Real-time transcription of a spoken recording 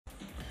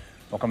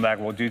Welcome back.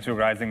 Well, due to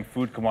rising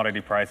food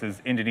commodity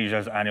prices,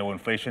 Indonesia's annual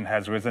inflation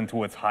has risen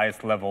to its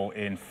highest level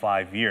in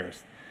 5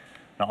 years.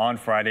 Now, on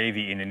Friday,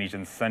 the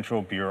Indonesian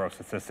Central Bureau of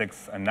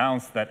Statistics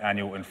announced that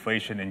annual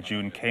inflation in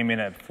June came in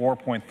at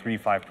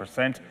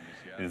 4.35%.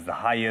 It is the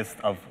highest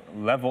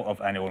level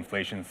of annual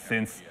inflation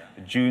since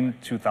June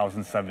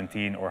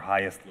 2017, or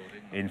highest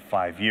in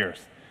 5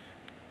 years.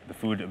 The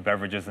food,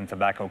 beverages, and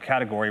tobacco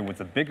category was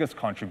the biggest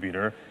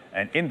contributor,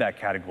 and in that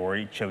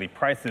category, chili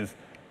prices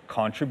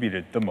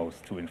contributed the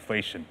most to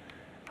inflation.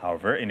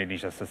 However,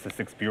 Indonesia's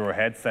Statistics Bureau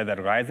head said that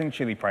rising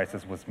chili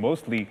prices was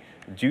mostly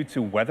due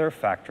to weather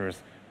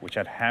factors which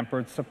had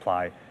hampered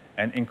supply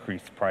and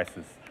increased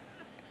prices.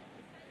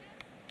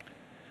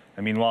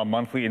 And meanwhile,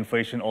 monthly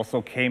inflation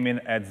also came in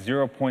at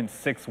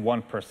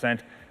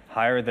 0.61%,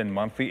 higher than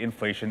monthly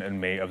inflation in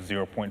May of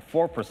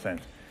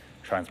 0.4%.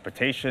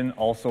 Transportation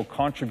also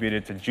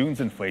contributed to June's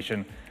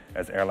inflation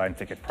as airline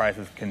ticket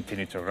prices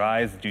continued to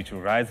rise due to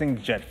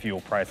rising jet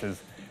fuel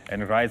prices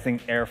and rising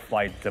air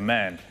flight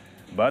demand.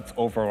 But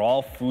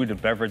overall,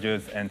 food,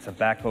 beverages, and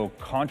tobacco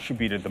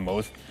contributed the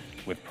most,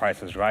 with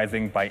prices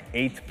rising by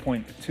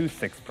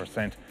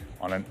 8.26%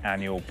 on an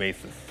annual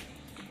basis.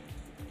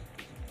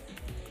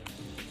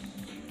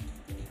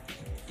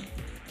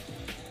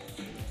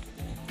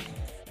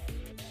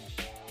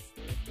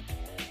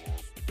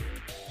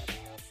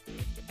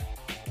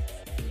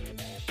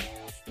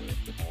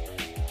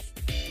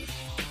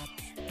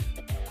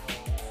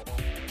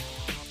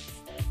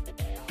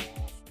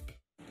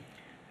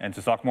 And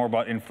to talk more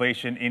about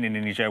inflation in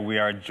Indonesia, we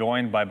are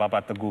joined by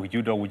Bapak Teguh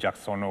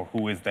Wicaksono,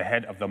 who is the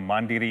head of the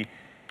Mandiri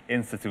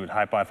Institute.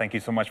 Hi, Pa. Thank you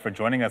so much for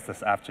joining us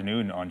this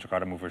afternoon on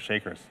Jakarta Movers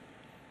Shakers.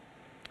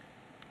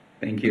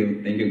 Thank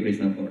you,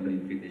 Krishna, for the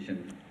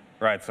invitation.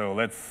 Right, so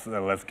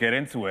let's get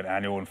into it.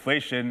 Annual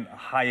inflation,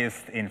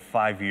 highest in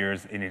 5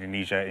 years in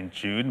Indonesia in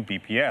June.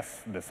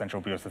 BPS, the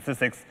Central Bureau of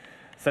Statistics,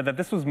 said that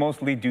this was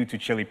mostly due to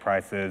chili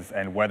prices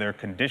and weather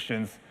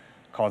conditions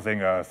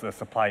causing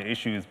supply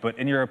issues. But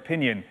in your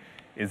opinion,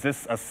 is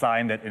this a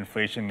sign that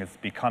inflation is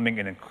becoming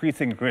an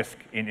increasing risk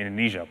in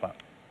Indonesia, Pa?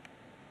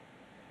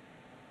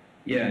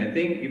 Yeah, I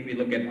think if we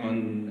look at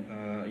on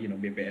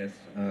BPS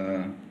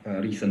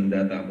recent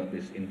data about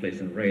this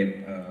inflation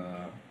rate,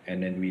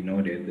 and then we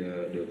know that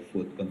the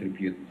food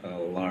contribute a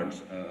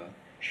large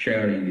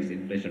share in this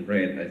inflation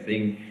rate. I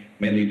think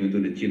mainly due to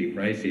the chili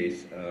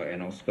prices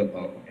and also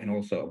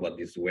about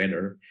this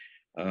weather.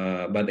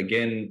 But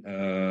again,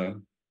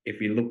 if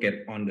we look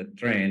at on the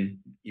trend,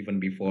 even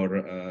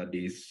before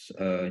this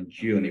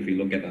June, if we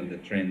look at on the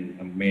trend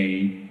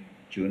May,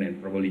 June,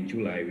 and probably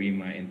July, we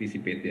might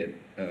anticipate that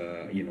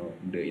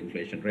the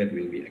inflation rate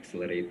will be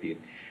accelerated.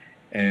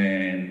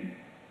 And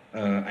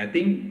I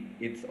think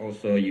it's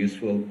also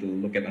useful to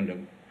look at on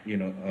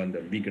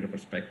the bigger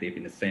perspective,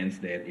 in the sense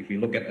that if you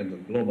look at the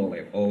global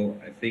level,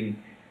 I think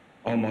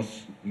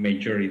almost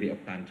majority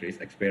of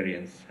countries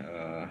experience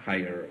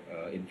higher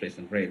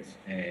inflation rates,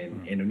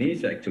 and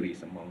Indonesia actually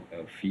is among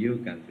a few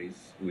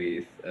countries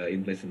with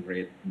inflation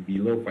rate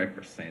below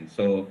 5%.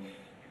 So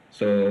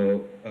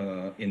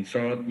in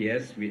short,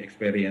 yes, we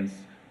experience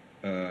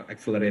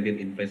accelerated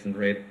inflation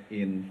rate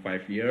in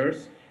 5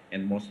 years,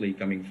 and mostly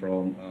coming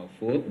from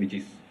food, which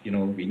is,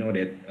 we know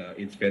that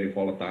it's very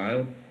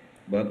volatile,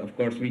 but of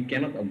course we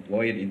cannot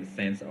avoid in the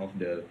sense of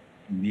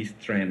this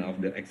trend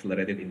of the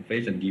accelerated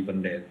inflation,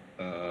 given that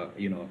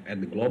at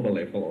the global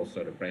level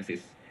also the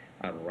prices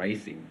are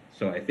rising.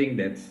 So I think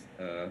that's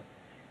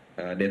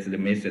the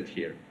message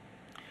here.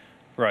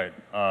 Right,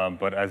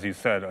 but as you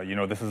said,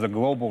 this is a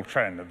global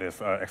trend,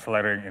 this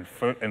accelerating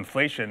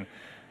inflation.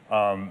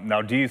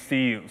 Now, do you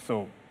see,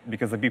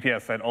 because the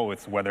BPS said,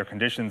 it's weather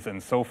conditions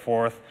and so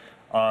forth,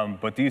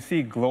 but do you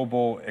see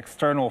global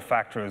external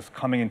factors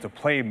coming into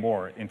play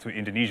more into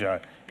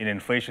Indonesia, in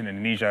inflation in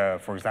Indonesia,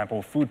 for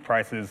example, food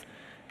prices?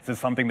 Is this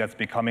something that's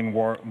becoming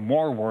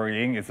more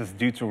worrying? Is this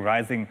due to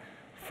rising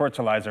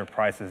fertilizer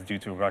prices due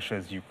to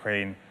Russia's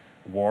Ukraine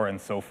war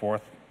and so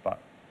forth?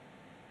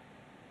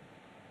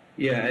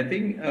 Yeah, I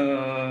think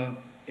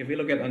if we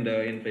look at on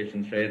the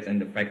inflation rates and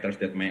the factors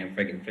that may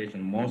affect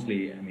inflation,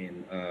 mostly,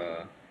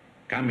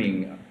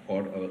 coming,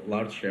 or a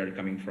large share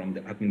coming from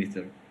the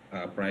administered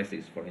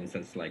prices, for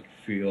instance, like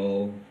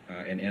fuel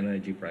and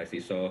energy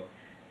prices.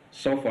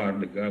 So far,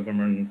 the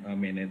government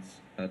managed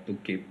to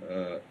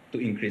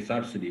increase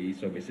subsidy.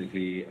 So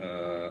basically,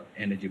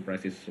 energy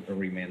prices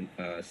remain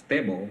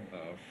stable,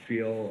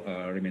 fuel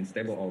remains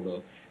stable,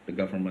 although the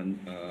government,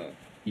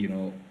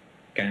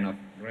 kind of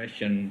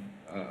ration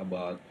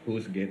about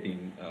who's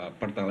getting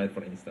fertilizer,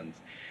 for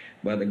instance.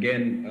 But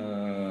again,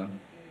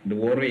 the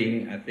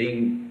worrying, I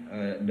think,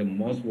 the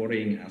most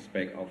worrying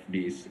aspect of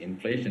this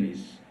inflation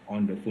is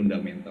on the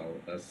fundamental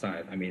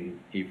side.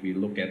 If we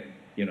look at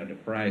the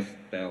price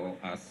tell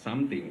us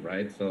something,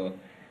 right? So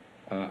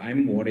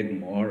I'm worried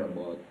more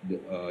about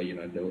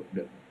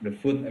the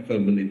food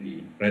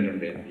availability rather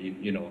than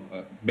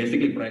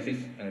basically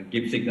prices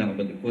give signal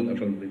about the food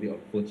availability or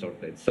food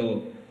shortage.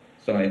 So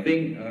I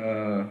think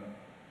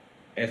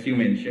as you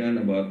mentioned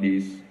about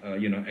this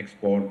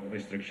export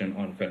restriction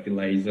on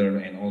fertilizer,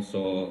 and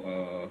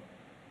also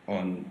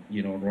on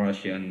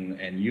Russian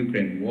and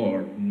Ukraine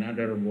war,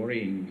 another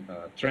worrying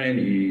trend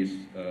is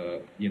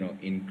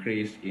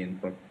increase in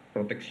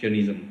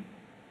protectionism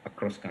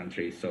across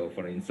countries. So,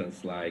 for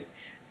instance, like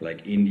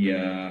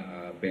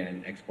India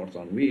ban exports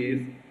on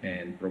wheat,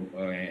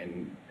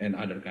 and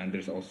other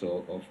countries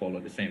also follow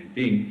the same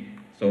thing.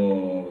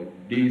 So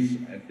this,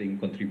 I think,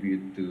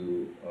 contribute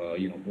to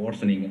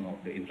worsening of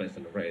the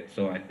inflation rate.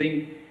 So I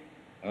think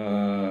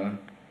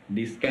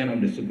this kind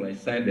of the supply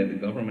side that the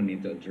government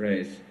needs to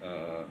address,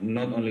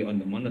 not only on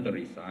the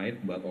monetary side,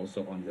 but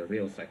also on the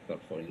real sector,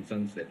 for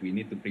instance, that we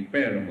need to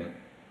prepare about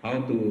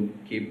how to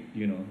keep,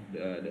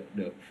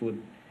 the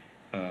food,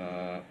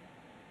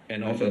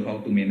 and also how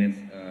to manage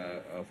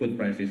food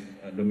prices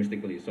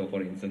domestically. So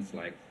for instance,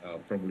 like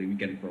probably we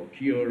can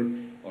procure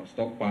or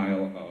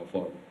stockpile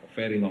for a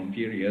very long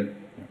period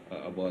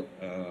about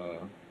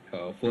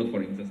food,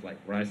 for instance, like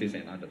rices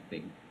and other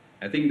things.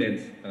 I think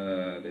that's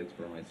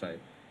from my side.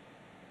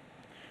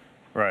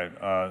 Right.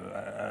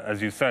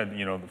 As you said,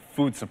 the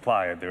food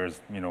supply, there's,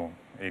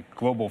 a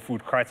global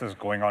food crisis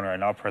going on right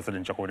now.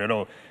 President Joko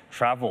Widodo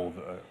traveled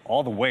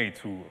all the way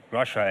to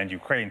Russia and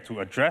Ukraine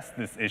to address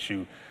this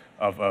issue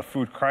of a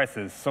food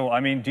crisis. So, I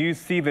mean, do you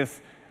see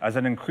this as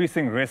an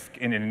increasing risk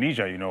in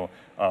Indonesia,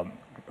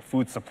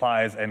 food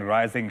supplies and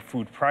rising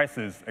food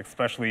prices,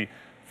 especially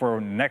for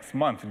next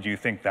month? Do you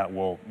think that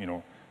will,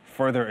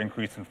 further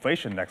increase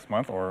inflation next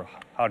month, or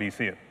how do you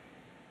see it?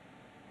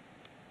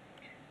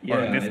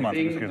 Yeah, this I month,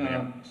 think excuse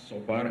me. so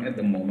far at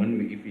the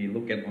moment, if we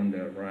look at on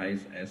the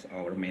rice as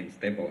our main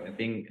staple, I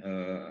think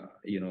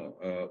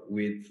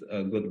with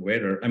good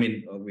weather,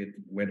 with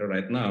weather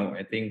right now,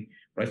 I think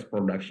rice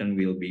production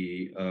will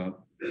be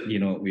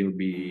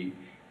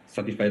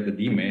satisfy the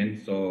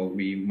demand. So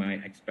we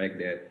might expect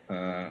that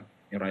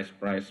rice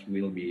price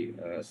will be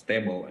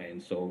stable,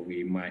 and so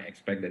we might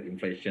expect that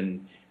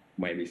inflation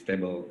might be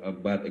stable.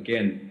 But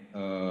again,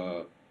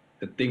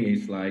 the thing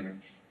is like,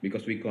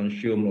 because we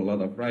consume a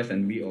lot of rice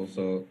and we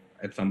also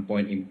at some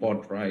point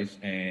import rice,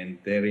 and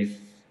there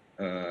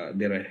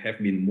have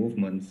been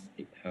movements,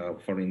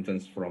 for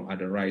instance, from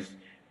other rice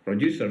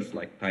producers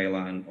like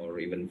Thailand or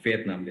even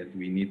Vietnam that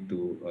we need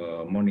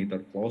to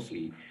monitor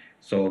closely.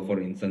 So, for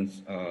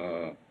instance,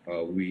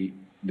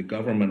 the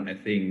government, I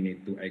think,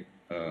 need to act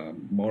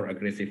more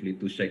aggressively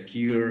to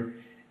secure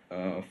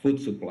food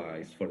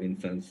supplies, for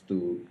instance,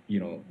 to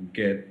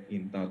get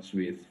in touch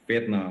with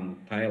Vietnam,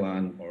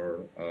 Thailand,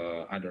 or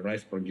other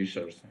rice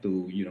producers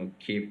to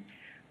keep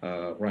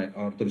right,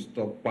 or to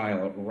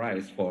stockpile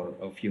rice for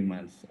a few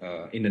months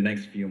in the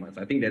next few months.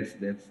 I think that's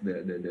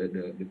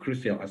the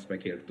crucial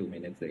aspect here to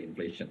manage the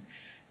inflation.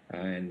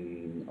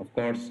 And of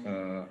course,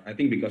 I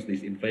think because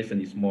this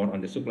inflation is more on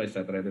the supply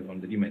side rather than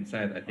on the demand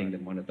side, I think the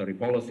monetary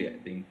policy, I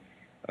think,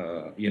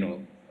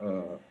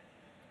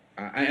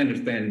 I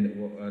understand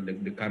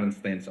the current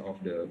stance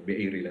of the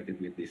BI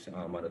related with this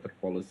monetary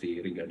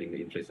policy regarding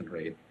the inflation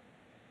rate.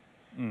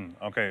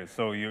 Okay,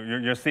 so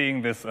you're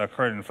seeing this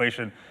current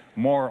inflation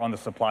more on the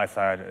supply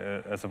side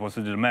as opposed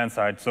to the demand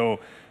side. So,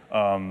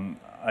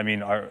 I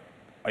mean, are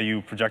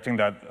you projecting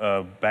that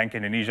Bank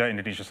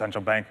Indonesia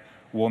Central Bank,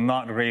 will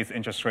not raise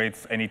interest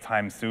rates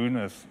anytime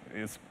soon,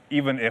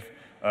 even if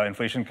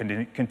inflation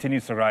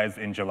continues to rise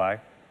in July?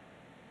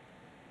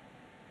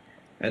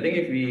 I think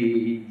if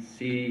we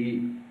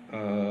see,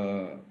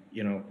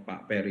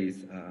 Pak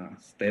Perry's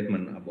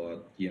statement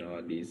about,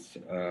 this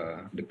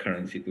the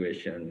current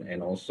situation,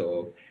 and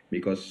also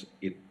because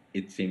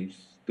it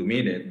seems to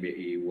me that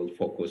BI will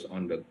focus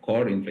on the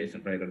core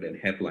inflation rather than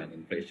headline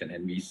inflation,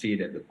 and we see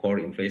that the core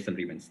inflation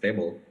remains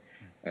stable,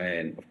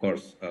 and of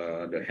course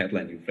the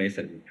headline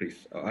inflation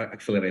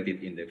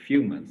accelerated in the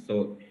few months.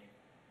 So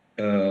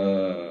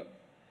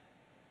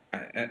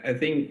I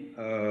think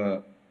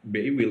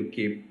BI will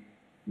keep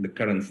the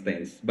current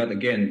stance, but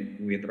again,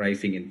 with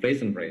rising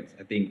inflation rates,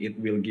 I think it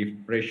will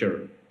give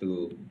pressure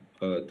to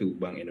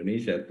Bank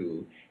Indonesia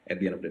to, at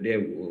the end of the day,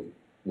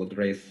 would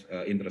raise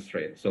interest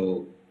rates.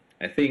 So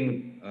I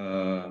think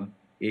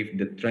if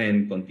the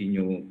trend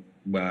continue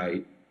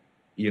by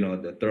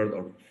the third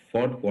or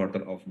fourth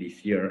quarter of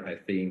this year, I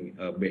think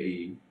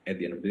BI at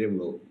the end of the day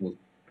will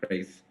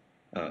raise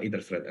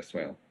interest rate as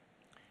well.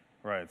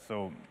 Right.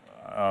 So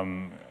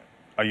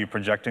are you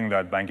projecting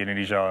that Bank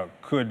Indonesia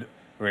could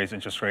raise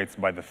interest rates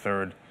by the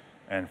third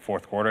and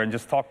fourth quarter? And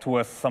just talk to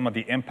us some of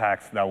the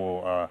impacts that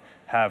will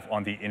have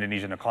on the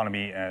Indonesian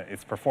economy,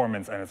 its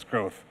performance and its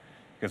growth,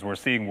 because we're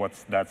seeing what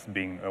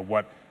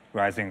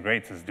rising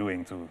rates is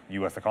doing to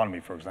U.S. economy,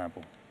 for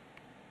example.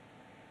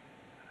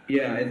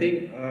 Yeah, I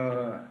think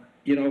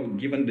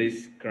given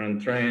this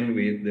current trend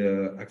with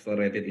the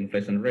accelerated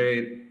inflation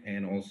rate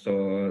and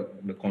also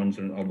the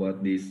concern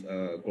about this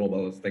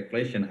global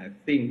stagflation, I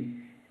think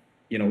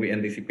we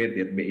anticipate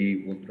that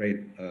BI will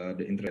raise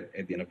the interest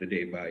at the end of the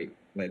day by,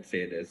 let's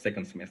say, the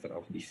second semester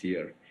of this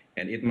year,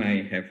 and it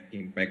might have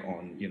impact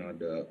on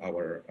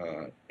our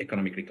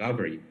economic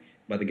recovery.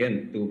 But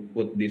again, to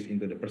put this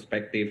into the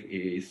perspective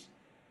is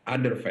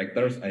other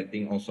factors, I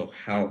think, also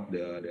help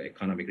the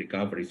economic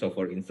recovery. So,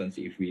 for instance,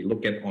 if we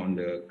look at on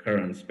the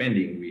current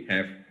spending, we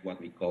have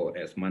what we call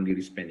as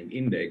Mandiri Spending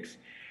Index.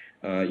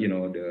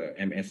 The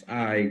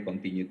MSI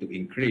continue to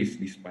increase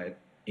despite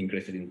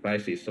increases in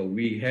prices. So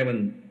we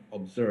haven't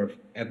observed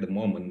at the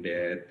moment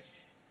that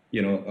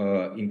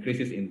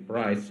increases in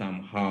price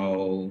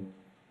somehow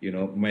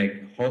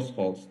make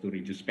households to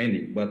reduce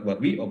spending. But what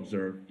we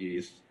observe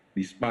is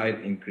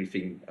despite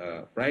increasing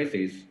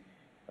prices,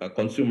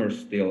 consumers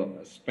still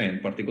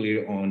spend,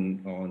 particularly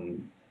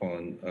on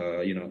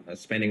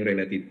spending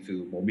related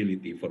to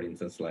mobility, for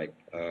instance, like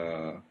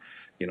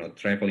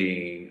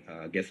traveling,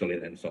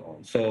 gasoline, and so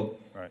on. So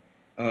Right.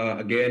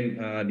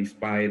 again,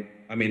 despite,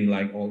 I mean,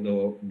 like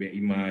although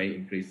BIMI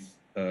increased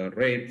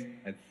rates,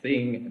 I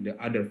think the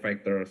other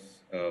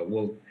factors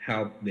will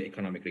help the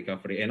economic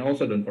recovery. And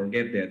also don't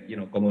forget that,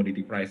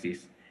 commodity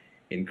prices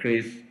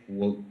increase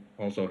will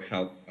also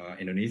help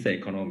Indonesia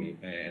economy.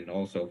 And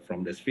also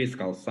from this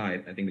fiscal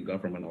side, I think the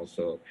government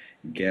also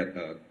get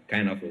a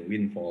kind of a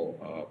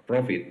windfall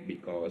profit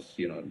because,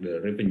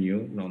 the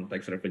revenue,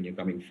 non-tax revenue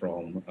coming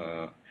from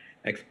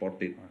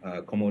exported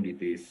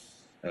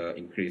commodities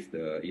increase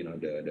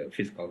the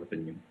fiscal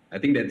revenue. I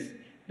think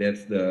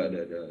that's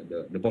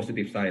the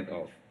positive side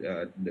of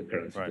the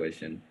current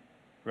situation.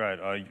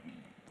 Right.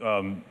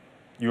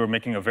 You were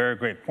making a very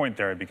great point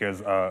there because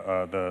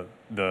the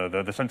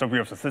Central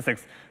Bureau of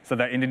Statistics said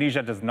that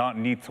Indonesia does not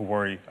need to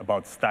worry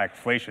about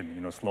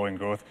stagflation, slowing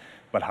growth,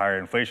 but higher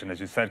inflation. As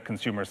you said,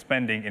 consumer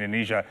spending in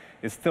Indonesia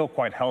is still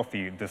quite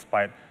healthy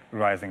despite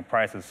rising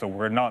prices. So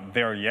we're not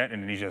there yet.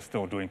 Indonesia is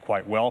still doing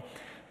quite well.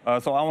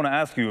 So I want to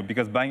ask you,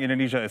 because Bank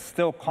Indonesia is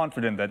still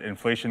confident that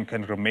inflation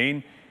can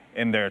remain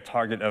in their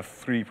target of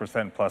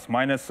 3% plus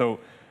minus. So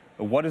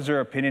what is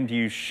your opinion? Do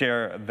you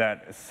share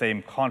that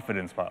same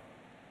confidence, Pak?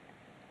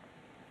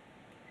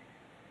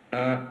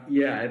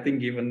 Yeah, I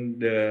think given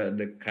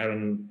the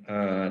current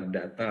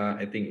data,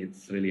 I think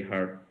it's really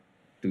hard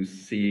to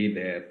see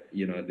that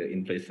the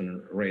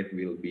inflation rate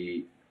will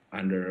be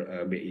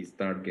under BI's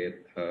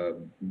target,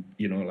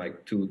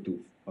 like 2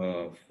 to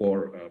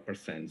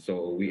 4%.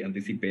 So we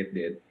anticipate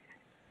that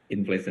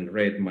inflation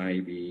rate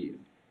might be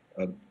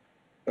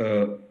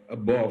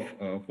above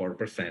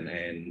 4%,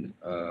 and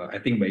I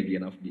think by the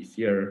end of this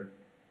year,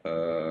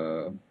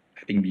 I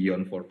think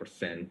beyond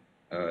 4%.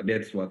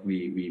 That's what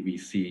we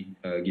see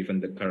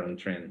given the current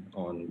trend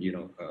on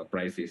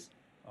prices.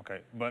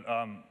 Okay, but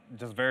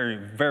just very,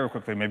 very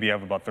quickly, maybe you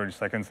have about 30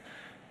 seconds.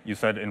 You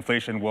said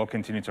inflation will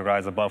continue to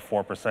rise above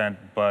 4%,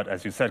 but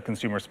as you said,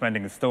 consumer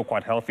spending is still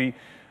quite healthy.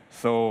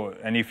 So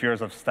any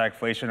fears of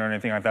stagflation or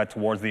anything like that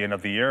towards the end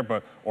of the year,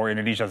 or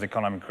Indonesia's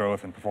economic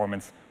growth and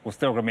performance will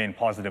still remain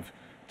positive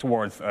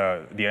towards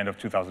the end of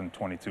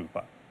 2022,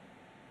 but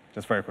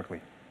just very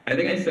quickly. I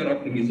think I share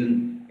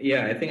optimism.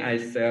 Yeah, I think I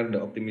share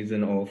the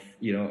optimism of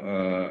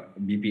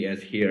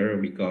BPS here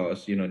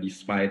because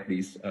despite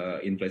this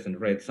inflation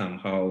rate,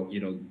 somehow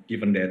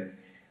given that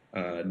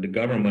the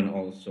government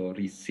also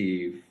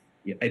receive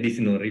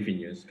additional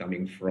revenues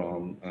coming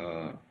from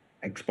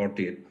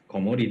exported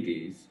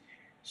commodities,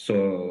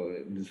 so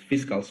the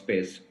fiscal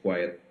space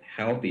quite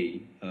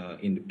healthy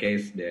in the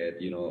case that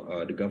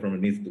the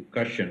government needs to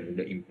cushion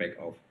the impact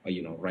of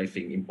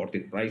rising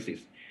imported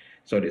prices.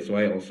 So that's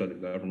why also the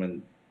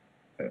government.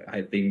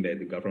 I think that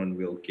the government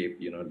will keep,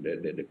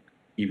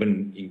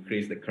 even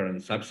increase the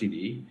current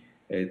subsidy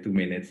to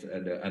manage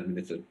the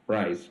unlimited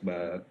price.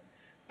 But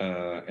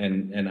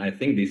and I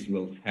think this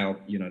will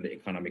help, the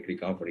economic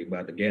recovery.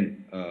 But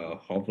again,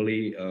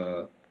 hopefully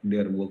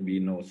there will be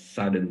no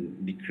sudden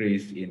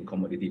decrease in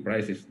commodity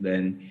prices.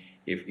 Then,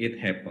 if it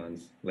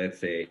happens, let's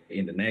say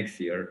in the next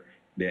year,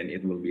 then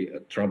it will be a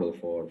trouble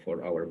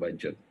for our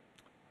budget.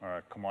 All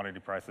right, commodity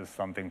prices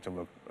something to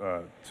look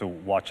to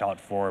watch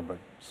out for, but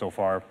so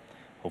far.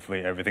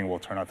 Hopefully everything will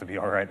turn out to be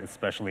all right,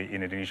 especially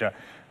in Indonesia.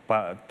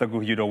 But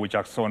Teguh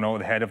Wicaksono,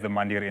 the head of the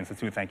Mandiri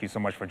Institute, thank you so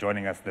much for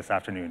joining us this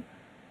afternoon.